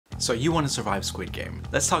So you want to survive Squid Game.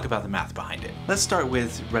 Let's talk about the math behind it. Let's start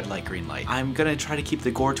with red light, green light. I'm gonna try to keep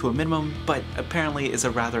the gore to a minimum, but apparently it's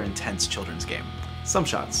a rather intense children's game. Some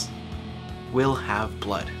shots will have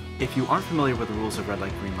blood. If you aren't familiar with the rules of red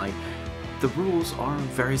light, green light, the rules are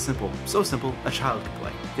very simple. So simple, a child can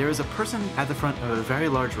play. There is a person at the front of a very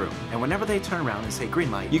large room, and whenever they turn around and say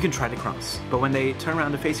green light, you can try to cross. But when they turn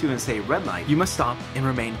around to face you and say red light, you must stop and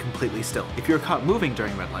remain completely still. If you're caught moving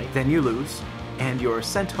during red light, then you lose, and you're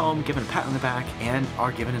sent home, given a pat on the back, and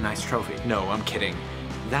are given a nice trophy. No, I'm kidding.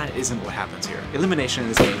 That isn't what happens here. Elimination in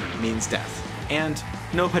this game means death, and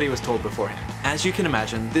nobody was told beforehand. As you can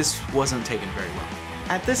imagine, this wasn't taken very well.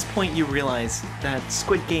 At this point, you realize that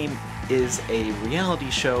Squid Game is a reality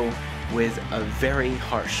show with a very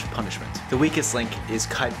harsh punishment. The weakest link is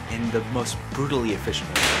cut in the most brutally efficient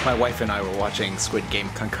way. My wife and I were watching Squid Game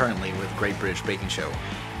concurrently with Great British Baking Show,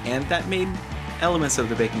 and that made elements of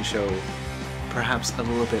the baking show perhaps a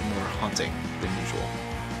little bit more haunting than usual.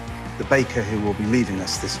 The baker who will be leaving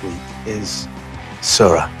us this week is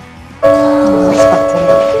Sura.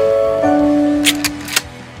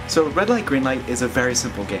 So red light, green light is a very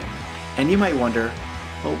simple game, and you might wonder,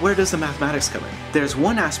 well, where does the mathematics come in? There's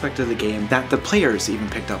one aspect of the game that the players even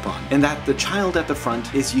picked up on, and that the child at the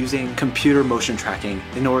front is using computer motion tracking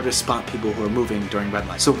in order to spot people who are moving during red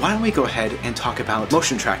light. So why don't we go ahead and talk about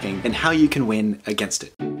motion tracking and how you can win against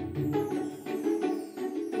it.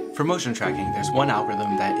 For motion tracking, there's one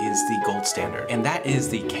algorithm that is the gold standard, and that is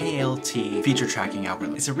the KLT feature tracking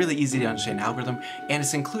algorithm. It's a really easy to understand algorithm, and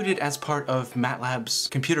it's included as part of MATLAB's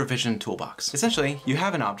computer vision toolbox. Essentially, you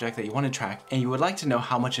have an object that you want to track, and you would like to know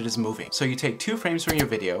how much it is moving. So you take 2 frames from your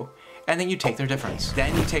video, and then you take their difference.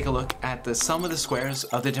 Then you take a look at the sum of the squares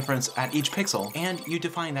of the difference at each pixel, and you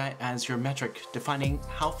define that as your metric, defining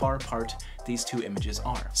how far apart these 2 images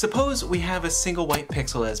are. Suppose we have a single white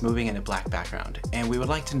pixel that is moving in a black background, and we would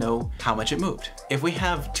like to know how much it moved. If we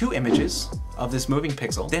have 2 images of this moving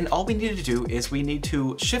pixel, then all we need to do is we need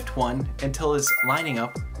to shift one until it's lining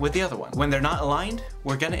up with the other one. When they're not aligned,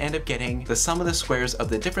 we're gonna end up getting the sum of the squares of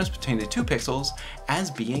the difference between the 2 pixels as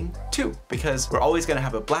being 2, because we're always gonna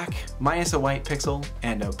have a black minus a white pixel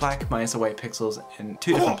and a black minus a white pixels in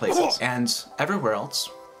 2 different places. And everywhere else,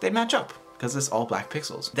 they match up, because it's all black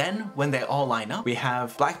pixels. Then, when they all line up, we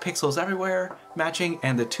have black pixels everywhere matching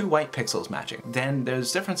and the 2 white pixels matching. Then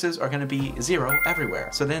those differences are gonna be 0 everywhere.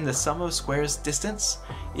 So then the sum of squares distance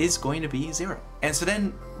is going to be 0. And so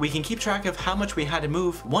then we can keep track of how much we had to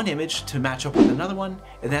move one image to match up with another one,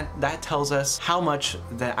 and then that tells us how much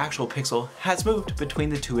the actual pixel has moved between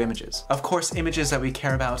the 2 images. Of course, images that we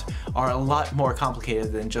care about are a lot more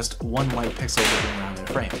complicated than just one white pixel moving around in a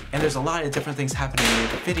frame. And there's a lot of different things happening in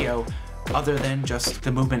the video other than just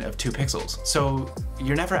the movement of 2 pixels. So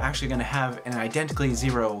you're never actually going to have an identically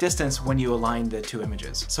 0 distance when you align the 2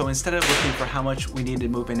 images. So instead of looking for how much we need to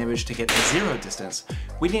move an image to get a 0 distance,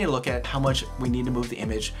 we need to look at how much we need to move the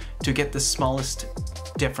image to get the smallest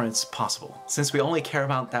difference possible. Since we only care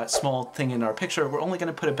about that small thing in our picture, we're only going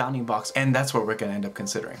to put a bounding box, and that's what we're going to end up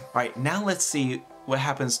considering. All right, now let's see what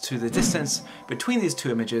happens to the distance between these 2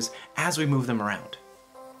 images as we move them around.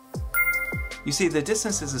 You see, the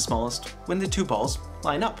distance is the smallest when the 2 balls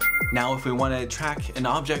line up. Now, if we want to track an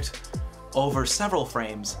object over several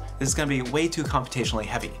frames, this is going to be way too computationally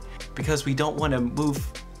heavy, because we don't want to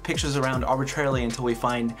move pictures around arbitrarily until we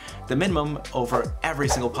find the minimum over every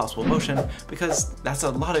single possible motion, because that's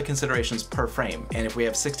a lot of considerations per frame. And if we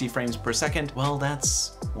have 60 frames per second, well,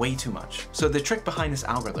 that's way too much. So the trick behind this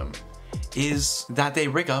algorithm is that they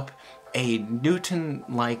rig up a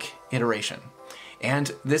Newton-like iteration.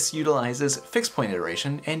 And this utilizes fixed point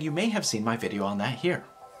iteration, and you may have seen my video on that here.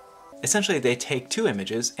 Essentially, they take 2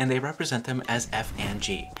 images and they represent them as f and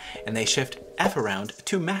g, and they shift f around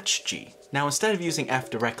to match g. Now, instead of using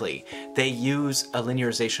f directly, they use a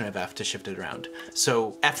linearization of f to shift it around.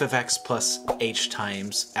 So f of x plus h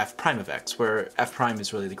times f prime of x, where f prime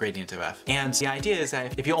is really the gradient of f. And the idea is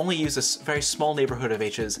that if you only use a very small neighborhood of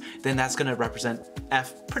h's, then that's going to represent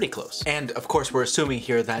f pretty close. And of course, we're assuming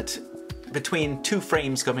here that between 2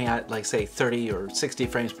 frames coming at, like, say 30 or 60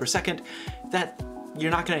 frames per second, that you're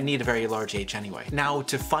not going to need a very large h anyway. Now,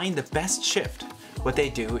 to find the best shift, what they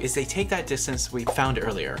do is they take that distance we found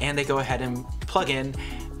earlier, and they go ahead and plug in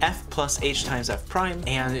f plus h times f prime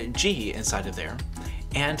and g inside of there,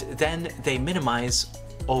 and then they minimize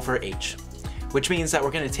over h, which means that we're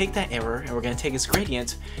going to take that error and we're going to take its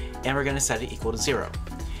gradient and we're going to set it equal to 0.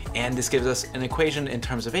 And this gives us an equation in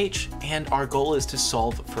terms of h, and our goal is to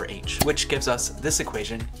solve for h, which gives us this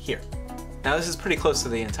equation here. Now, this is pretty close to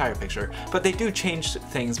the entire picture, but they do change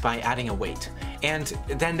things by adding a weight. And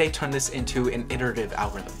then they turn this into an iterative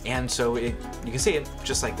algorithm. And so you can see it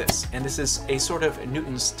just like this. And this is a sort of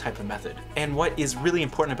Newton's type of method. And what is really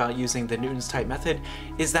important about using the Newton's type method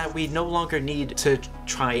is that we no longer need to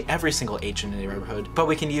try every single h in a neighborhood, but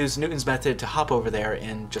we can use Newton's method to hop over there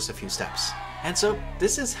in just a few steps. And so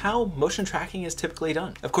this is how motion tracking is typically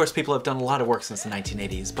done. Of course, people have done a lot of work since the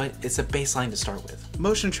 1980s, but it's a baseline to start with.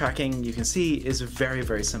 Motion tracking, you can see, is very,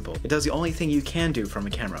 very simple. It does the only thing you can do from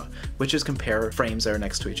a camera, which is compare frames that are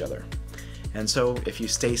next to each other. And so if you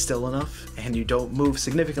stay still enough and you don't move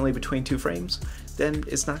significantly between two frames, then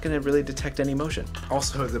it's not going to really detect any motion.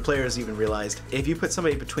 Also, the players even realized if you put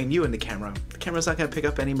somebody between you and the camera's not going to pick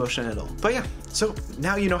up any motion at all. But yeah, so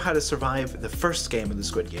now you know how to survive the first game of the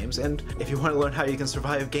Squid Games, and if you want to learn how you can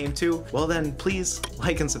survive game 2, well then please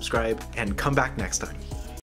like and subscribe and come back next time.